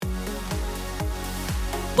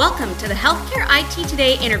Welcome to the Healthcare IT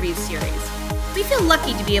Today interview series. We feel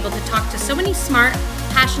lucky to be able to talk to so many smart,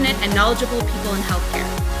 passionate, and knowledgeable people in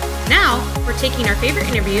healthcare. Now, we're taking our favorite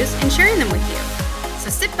interviews and sharing them with you. So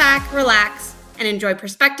sit back, relax, and enjoy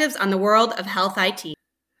perspectives on the world of health IT.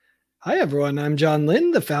 Hi, everyone. I'm John Lynn,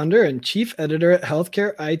 the founder and chief editor at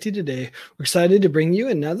Healthcare IT Today. We're excited to bring you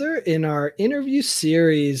another in our interview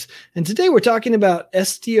series. And today we're talking about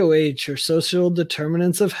SDOH, or Social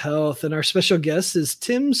Determinants of Health. And our special guest is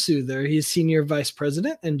Tim Souther. He's Senior Vice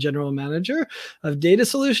President and General Manager of Data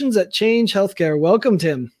Solutions at Change Healthcare. Welcome,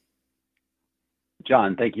 Tim.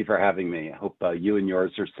 John, thank you for having me. I hope you and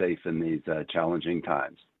yours are safe in these challenging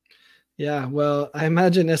times. Yeah, well, I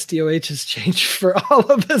imagine SDOH has changed for all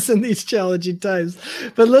of us in these challenging times.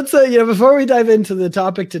 But let's, before we dive into the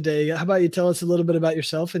topic today, how about you tell us a little bit about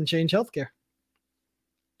yourself and Change Healthcare?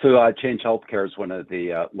 So Change Healthcare is one of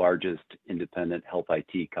the largest independent health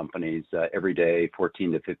IT companies. Every day,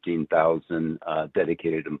 14 to 15,000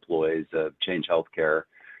 dedicated employees of Change Healthcare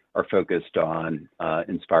are focused on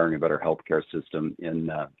inspiring a better healthcare system in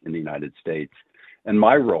the United States. And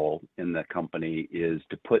my role in the company is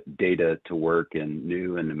to put data to work in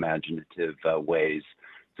new and imaginative ways.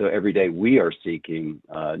 So every day we are seeking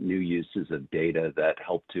new uses of data that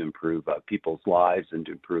help to improve people's lives and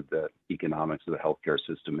to improve the economics of the healthcare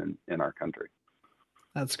system in our country.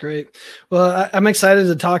 That's great. Well, I'm excited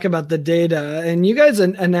to talk about the data. And you guys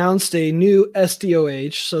announced a new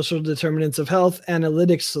SDOH, Social Determinants of Health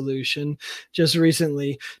Analytics solution, just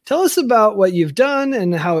recently. Tell us about what you've done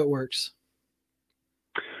and how it works.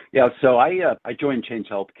 Yeah, so I joined Change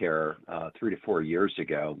Healthcare 3 to 4 years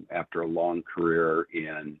ago after a long career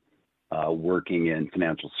in working in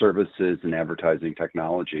financial services and advertising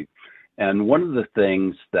technology. And one of the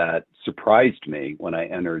things that surprised me when I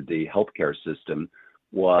entered the healthcare system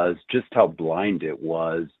was just how blind it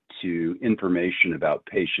was to information about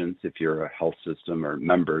patients if you're a health system, or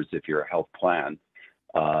members if you're a health plan.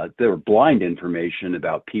 There were blind information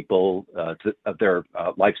about people of their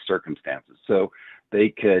life circumstances. So they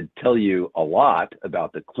could tell you a lot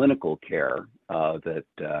about the clinical care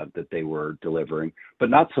that they were delivering, but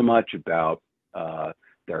not so much about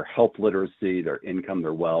their health literacy, their income,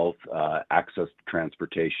 their wealth, access to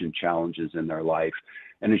transportation, challenges in their life.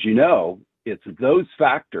 And as you know, it's those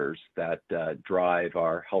factors that drive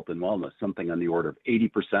our health and wellness. Something on the order of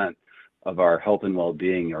 80% of our health and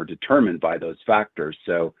well-being are determined by those factors.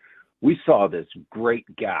 So we saw this great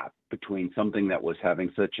gap between something that was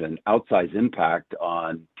having such an outsized impact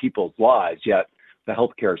on people's lives, yet the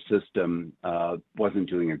healthcare system wasn't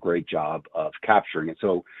doing a great job of capturing it.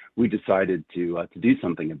 So we decided to do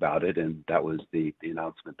something about it, and that was the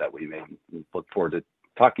announcement that we made. We look forward to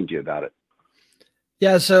talking to you about it.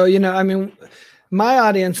 Yeah, so, my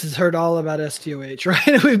audience has heard all about SDOH,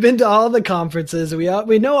 right? We've been to all the conferences.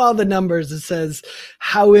 We know all the numbers. It says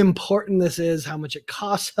how important this is, how much it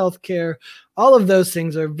costs healthcare. All of those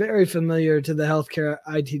things are very familiar to the Healthcare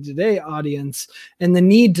IT Today audience, and the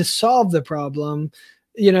need to solve the problem.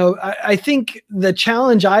 I think the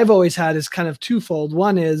challenge I've always had is kind of twofold.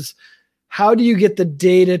 One is, how do you get the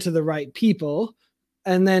data to the right people?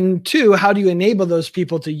 And then two, how do you enable those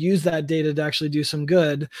people to use that data to actually do some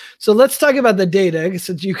good? So let's talk about the data,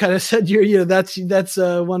 since you kind of said that's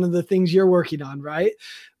one of the things you're working on, right?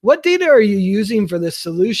 What data are you using for this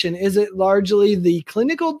solution? Is it largely the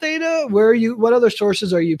clinical data? What other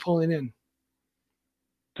sources are you pulling in?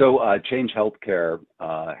 So Change Healthcare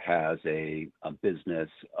has a business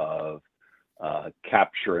of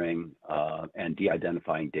capturing and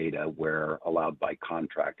de-identifying data where allowed by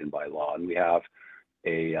contract and by law. And we have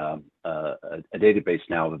a database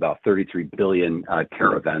now of about 33 billion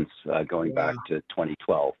care events going back to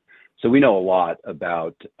 2012. So we know a lot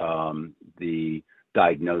about the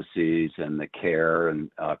diagnoses and the care and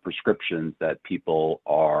prescriptions that people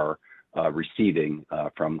are receiving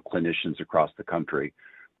from clinicians across the country.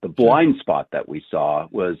 The blind spot that we saw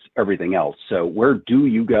was everything else. So where do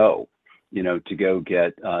you go, to go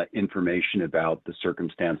get information about the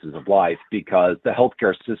circumstances of life, because the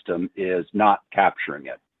healthcare system is not capturing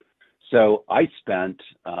it. So I spent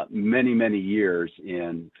many, many years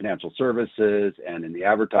in financial services and in the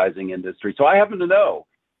advertising industry. So I happen to know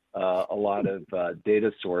a lot of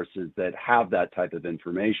data sources that have that type of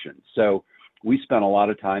information. So we spent a lot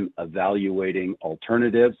of time evaluating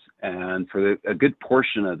alternatives. And for a good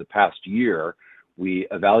portion of the past year, we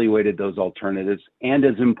evaluated those alternatives and,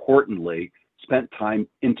 as importantly, spent time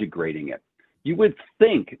integrating it. You would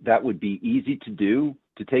think that would be easy to do,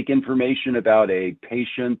 to take information about a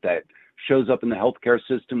patient that shows up in the healthcare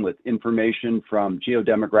system with information from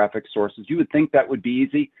geodemographic sources. You would think that would be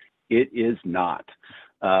easy. It is not.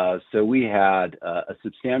 So we had a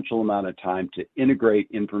substantial amount of time to integrate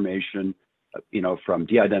information, from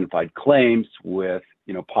de-identified claims with,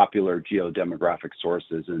 popular geodemographic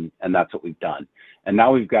sources, and that's what we've done. And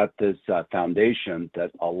now we've got this foundation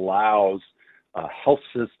that allows health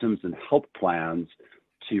systems and health plans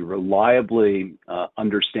to reliably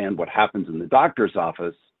understand what happens in the doctor's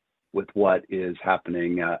office with what is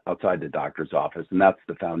happening outside the doctor's office, and that's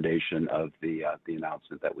the foundation of the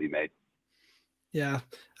announcement that we made. Yeah.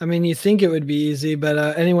 I mean, you think it would be easy,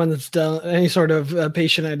 but anyone that's done any sort of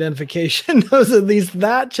patient identification knows at least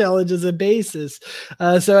that challenge is a basis.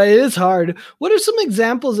 So it is hard. What are some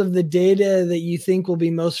examples of the data that you think will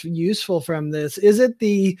be most useful from this? Is it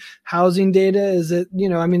the housing data? Is it,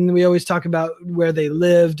 we always talk about where they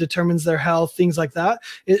live determines their health, things like that.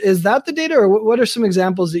 Is that the data, or what are some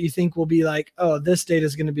examples that you think will be like, oh, this data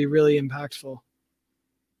is going to be really impactful?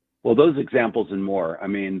 Well, those examples and more. I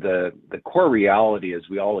mean, the core reality is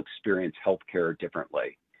we all experience healthcare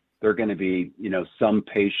differently. There are going to be, some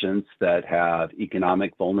patients that have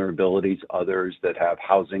economic vulnerabilities, others that have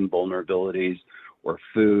housing vulnerabilities, or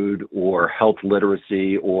food, or health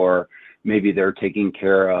literacy, or maybe they're taking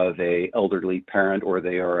care of a elderly parent, or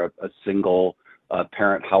they are a single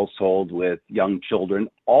parent household with young children.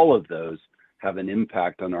 All of those have an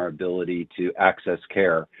impact on our ability to access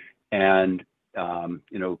care. And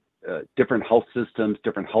different health systems,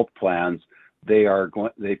 different health plans, they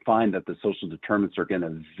find that the social determinants are going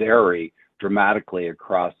to vary dramatically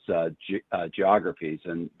across geographies,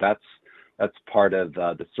 and that's part of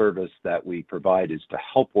the service that we provide, is to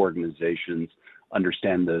help organizations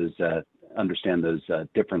understand those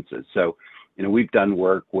differences. So, we've done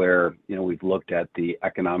work where we've looked at the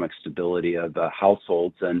economic stability of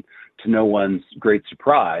households, and to no one's great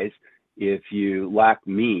surprise, if you lack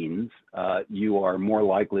means, you are more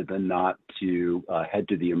likely than not to head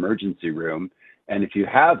to the emergency room. And if you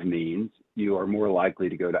have means, you are more likely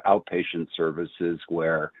to go to outpatient services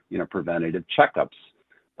where, preventative checkups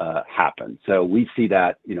happen. So we see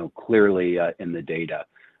that, clearly in the data.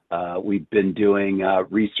 We've been doing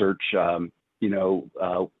research,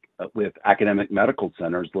 with academic medical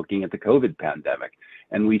centers looking at the COVID pandemic.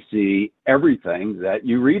 And we see everything that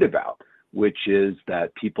you read about, which is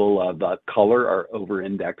that people of color are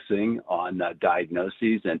over-indexing on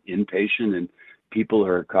diagnoses and inpatient, and people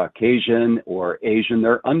who are Caucasian or Asian,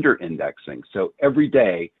 they're under-indexing. So every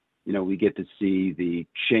day, we get to see the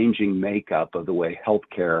changing makeup of the way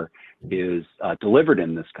healthcare is delivered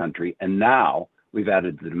in this country. And now we've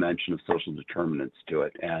added the dimension of social determinants to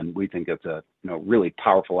it. And we think it's a really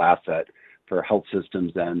powerful asset for health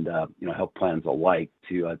systems and health plans alike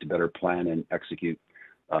to better plan and execute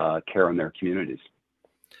care in their communities.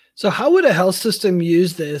 So how would a health system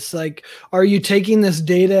use this? Like, are you taking this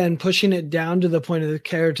data and pushing it down to the point of the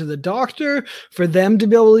care to the doctor for them to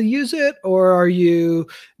be able to use it? Or are you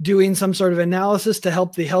doing some sort of analysis to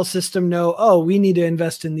help the health system know, oh, we need to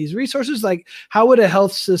invest in these resources? Like, how would a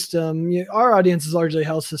health system, our audience is largely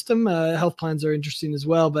health system, health plans are interesting as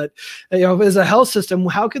well, but as a health system,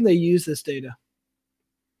 how can they use this data?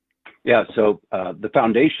 Yeah, so the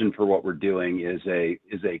foundation for what we're doing is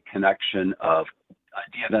a connection of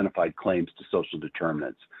de-identified claims to social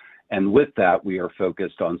determinants. And with that, we are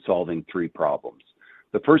focused on solving three problems.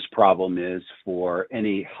 The first problem is for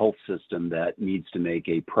any health system that needs to make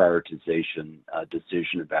a prioritization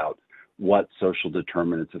decision about what social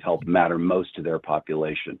determinants of health matter most to their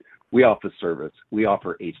population. We offer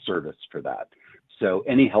a service for that. So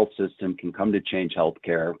any health system can come to Change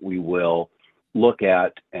Healthcare. We will look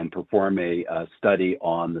at and perform a study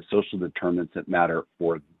on the social determinants that matter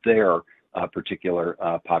for their particular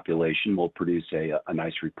population. We'll produce a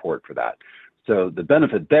nice report for that. So the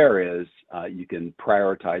benefit there is you can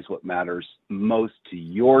prioritize what matters most to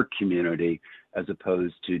your community as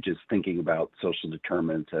opposed to just thinking about social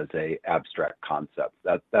determinants as an abstract concept.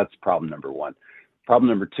 That's problem number one. Problem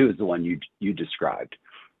number two is the one you described.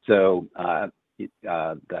 So the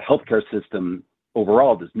healthcare system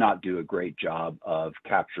overall does not do a great job of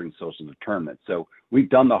capturing social determinants. So we've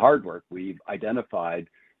done the hard work. We've identified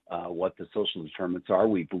what the social determinants are.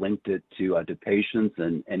 We've linked it to patients,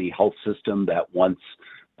 and any health system that wants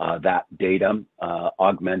that data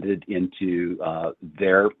augmented into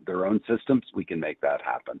their own systems, we can make that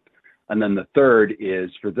happen. And then the third is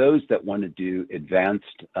for those that want to do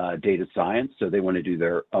advanced data science, so they want to do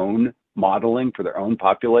their own modeling for their own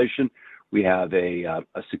population, we have a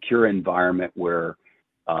secure environment where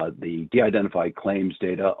the de-identified claims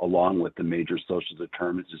data, along with the major social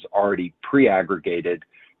determinants, is already pre-aggregated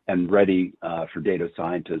and ready for data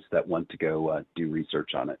scientists that want to go do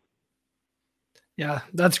research on it. Yeah,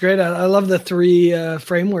 that's great. I love the three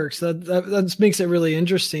frameworks. That makes it really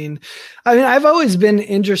interesting. I mean, I've always been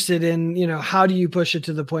interested in, how do you push it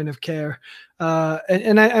to the point of care?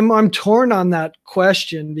 I'm torn on that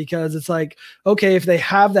question because it's like, okay, if they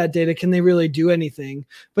have that data, can they really do anything?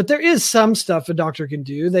 But there is some stuff a doctor can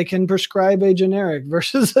do. They can prescribe a generic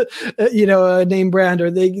versus, a name brand,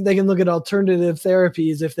 or they can look at alternative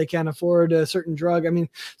therapies if they can't afford a certain drug. I mean,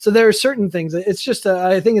 so there are certain things. It's just,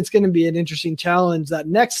 I think it's going to be an interesting challenge, that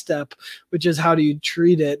next step, which is how do you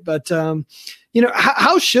treat it? But,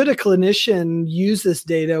 how should a clinician use this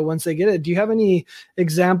data once they get it? Do you have any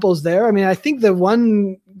examples there? I mean, I think the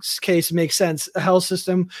one case makes sense. A health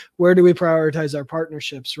system, where do we prioritize our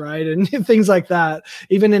partnerships, right? And things like that.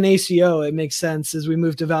 Even in ACO, it makes sense as we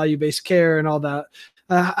move to value-based care and all that.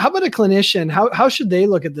 How about a clinician? How should they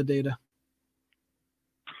look at the data?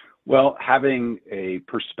 Well, having a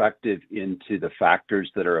perspective into the factors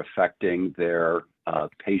that are affecting their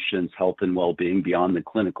patients' health and well-being beyond the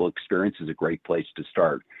clinical experience is a great place to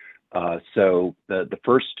start. So the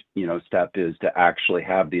first step is to actually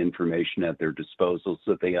have the information at their disposal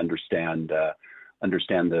so that they understand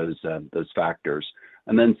those factors.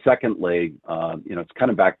 And then secondly, it's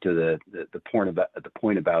kind of back to the point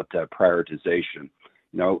about prioritization.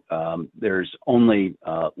 There's only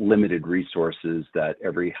limited resources that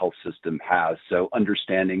every health system has. So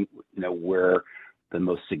understanding, where the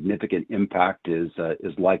most significant impact is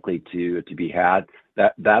likely to be had.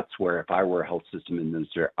 That's where, if I were a health system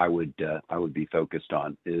administrator, I would be focused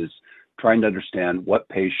on, is trying to understand what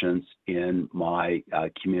patients in my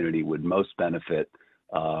community would most benefit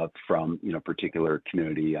from particular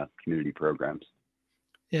community programs.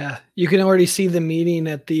 Yeah, you can already see the meeting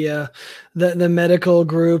at the medical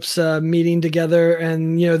groups meeting together,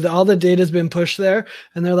 and all the data has been pushed there,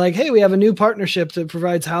 and they're like, "Hey, we have a new partnership that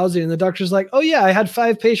provides housing," and the doctor's like, "Oh yeah, I had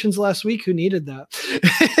 5 patients last week who needed that."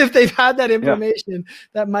 If they've had that information,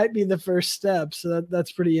 that might be the first step. So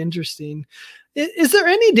that's pretty interesting. Is there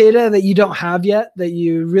any data that you don't have yet that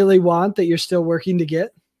you really want, that you're still working to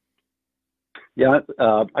get? Yeah,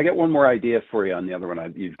 I got one more idea for you on the other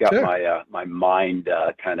one. You've got Sure. my mind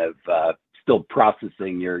kind of still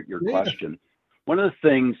processing your question. One of the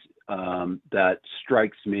things that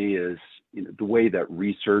strikes me is the way that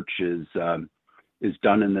research is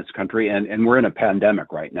done in this country, and we're in a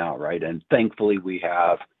pandemic right now, right? And thankfully we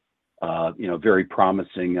have very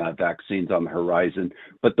promising vaccines on the horizon.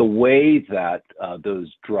 But the way that those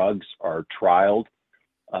drugs are trialed,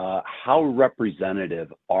 how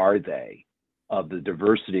representative are they of the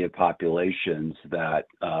diversity of populations that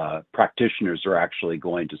practitioners are actually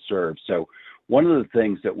going to serve? So one of the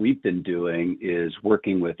things that we've been doing is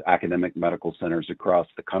working with academic medical centers across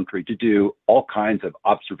the country to do all kinds of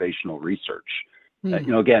observational research.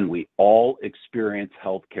 Again, we all experience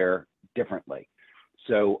healthcare differently.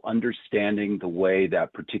 So understanding the way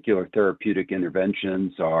that particular therapeutic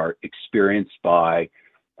interventions are experienced by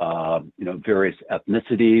various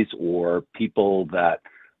ethnicities or people that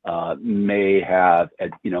may have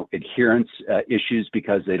adherence issues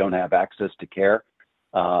because they don't have access to care.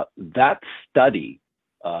 That study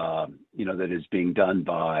that is being done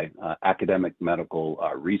by academic medical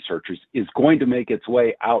researchers is going to make its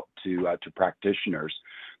way out to practitioners.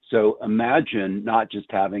 So imagine not just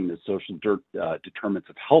having the social determinants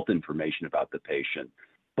of health information about the patient,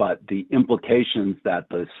 but the implications that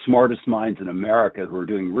the smartest minds in America who are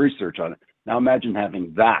doing research on it. Now imagine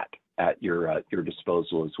having that at your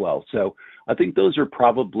disposal as well. So I think those are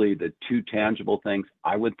probably the two tangible things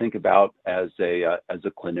I would think about as a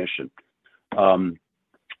clinician.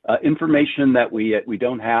 Information that we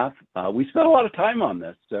don't have. We spent a lot of time on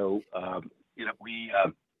this. So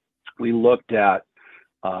we looked at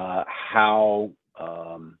how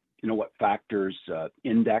what factors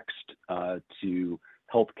indexed to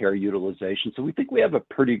healthcare utilization. So we think we have a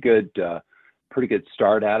pretty good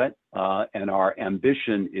start at it, and our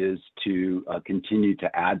ambition is to continue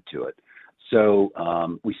to add to it. So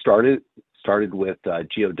we started with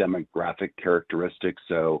geodemographic characteristics,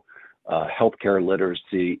 so healthcare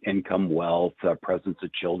literacy, income, wealth, presence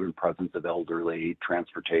of children, presence of elderly,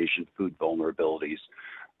 transportation, food vulnerabilities.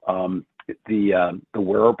 The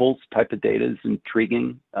wearables type of data is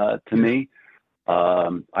intriguing to me.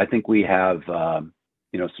 I think we have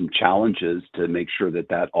some challenges to make sure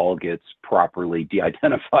that all gets properly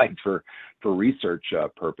de-identified for research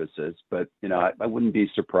purposes. But I wouldn't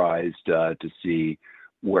be surprised to see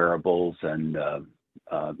wearables and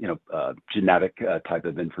genetic type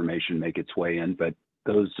of information make its way in. But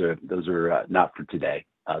those are not for today.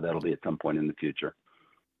 That'll be at some point in the future.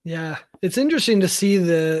 Yeah, it's interesting to see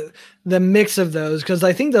the mix of those, because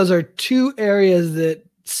I think those are two areas that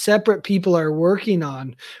separate people are working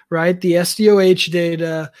on, right? The SDOH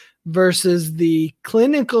data versus the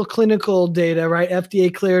clinical data, right?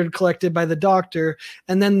 FDA cleared, collected by the doctor,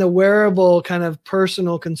 and then the wearable kind of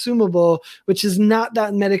personal consumable, which is not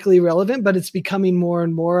that medically relevant, but it's becoming more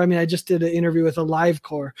and more. I mean, I just did an interview with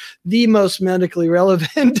AliveCor, the most medically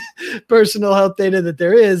relevant personal health data that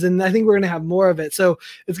there is. And I think we're going to have more of it. So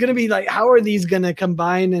it's going to be like, how are these going to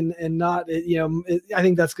combine and not, I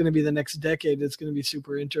think that's going to be the next decade. It's going to be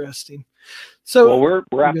super interesting. So well,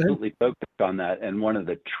 we're absolutely focused on that. And one of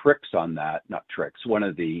the tricks on that, not tricks, one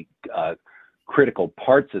of the critical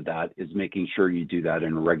parts of that is making sure you do that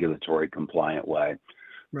in a regulatory compliant way.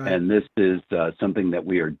 Right. And this is something that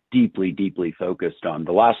we are deeply, deeply focused on.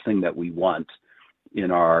 The last thing that we want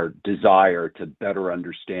in our desire to better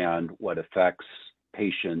understand what affects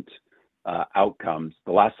patient outcomes,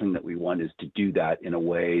 the last thing that we want is to do that in a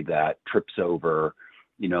way that trips over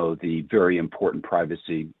the very important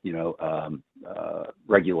privacy,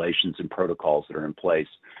 regulations and protocols that are in place.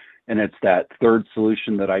 And it's that third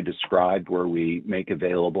solution that I described where we make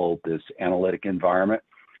available this analytic environment.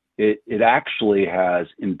 It actually has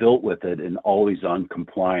inbuilt with it an always-on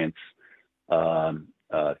compliance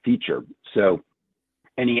feature. So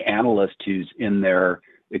any analyst who's in there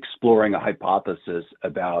exploring a hypothesis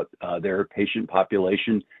about their patient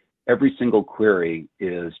population, every single query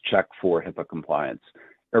is checked for HIPAA compliance.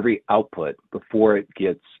 Every output before it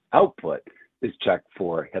gets output is checked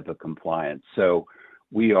for HIPAA compliance. So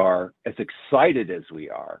we are as excited as we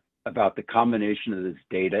are about the combination of this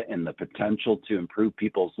data and the potential to improve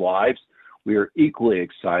people's lives. We are equally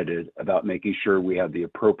excited about making sure we have the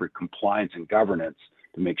appropriate compliance and governance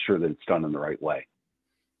to make sure that it's done in the right way.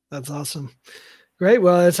 That's awesome. Great.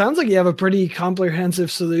 Well, it sounds like you have a pretty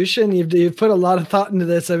comprehensive solution. You've put a lot of thought into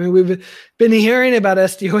this. I mean, we've been hearing about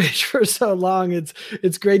SDOH for so long.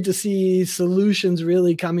 It's great to see solutions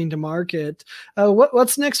really coming to market.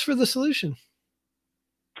 What's next for the solution?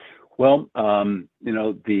 Well,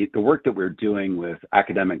 the work that we're doing with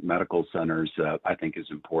academic medical centers, I think is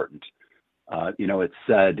important. It's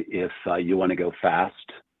said, if you want to go fast,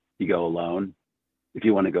 you go alone. If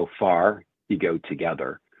you want to go far, you go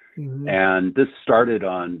together. Mm-hmm. And this started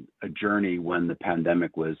on a journey when the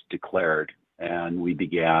pandemic was declared, and we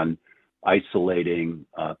began isolating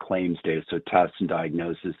claims data, so tests and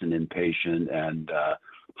diagnosis and inpatient and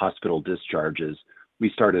hospital discharges. We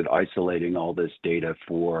started isolating all this data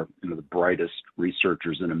for the brightest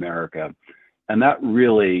researchers in America. And that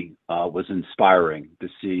really was inspiring to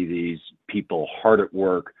see these people hard at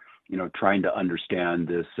work, trying to understand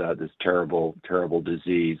this terrible, terrible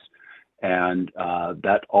disease. And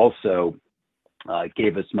that also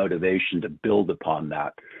gave us motivation to build upon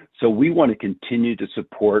that. So we want to continue to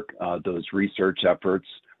support those research efforts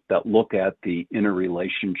that look at the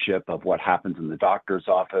interrelationship of what happens in the doctor's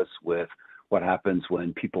office with what happens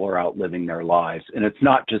when people are out living their lives. And it's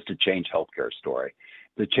not just a Change Healthcare story.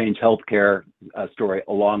 The Change Healthcare story,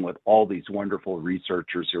 along with all these wonderful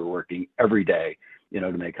researchers who are working every day,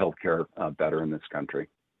 to make healthcare better in this country.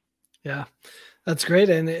 Yeah, that's great.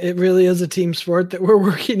 And it really is a team sport that we're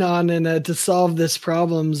working on. And to solve this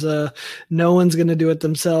problems, no one's going to do it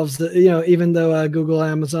themselves. Even though Google,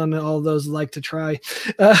 Amazon, and all those like to try,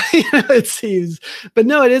 it seems. But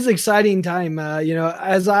no, it is exciting time.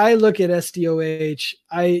 As I look at SDOH,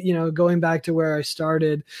 going back to where I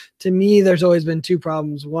started, to me, there's always been two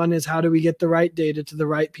problems. One is, how do we get the right data to the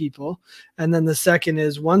right people? And then the second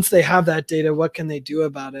is, once they have that data, what can they do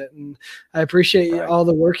about it? And I appreciate all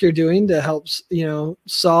the work you're doing to help,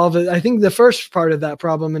 solve it. I think the first part of that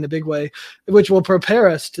problem in a big way, which will prepare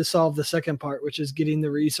us to solve the second part, which is getting the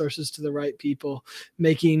resources to the right people,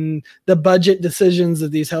 making the budget decisions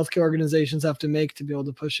that these healthcare organizations have to make to be able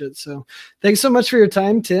to push it. So thanks so much for your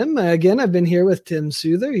time, Tim. Again, I've been here with Tim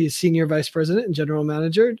Souther. He's Senior Vice President and General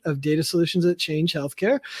Manager of Data Solutions at Change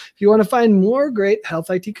Healthcare. If you want to find more great health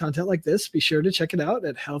IT content like this, be sure to check it out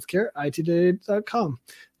at healthcareittoday.com.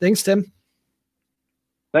 Thanks, Tim.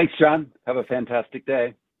 Thanks, John. Have a fantastic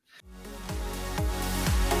day.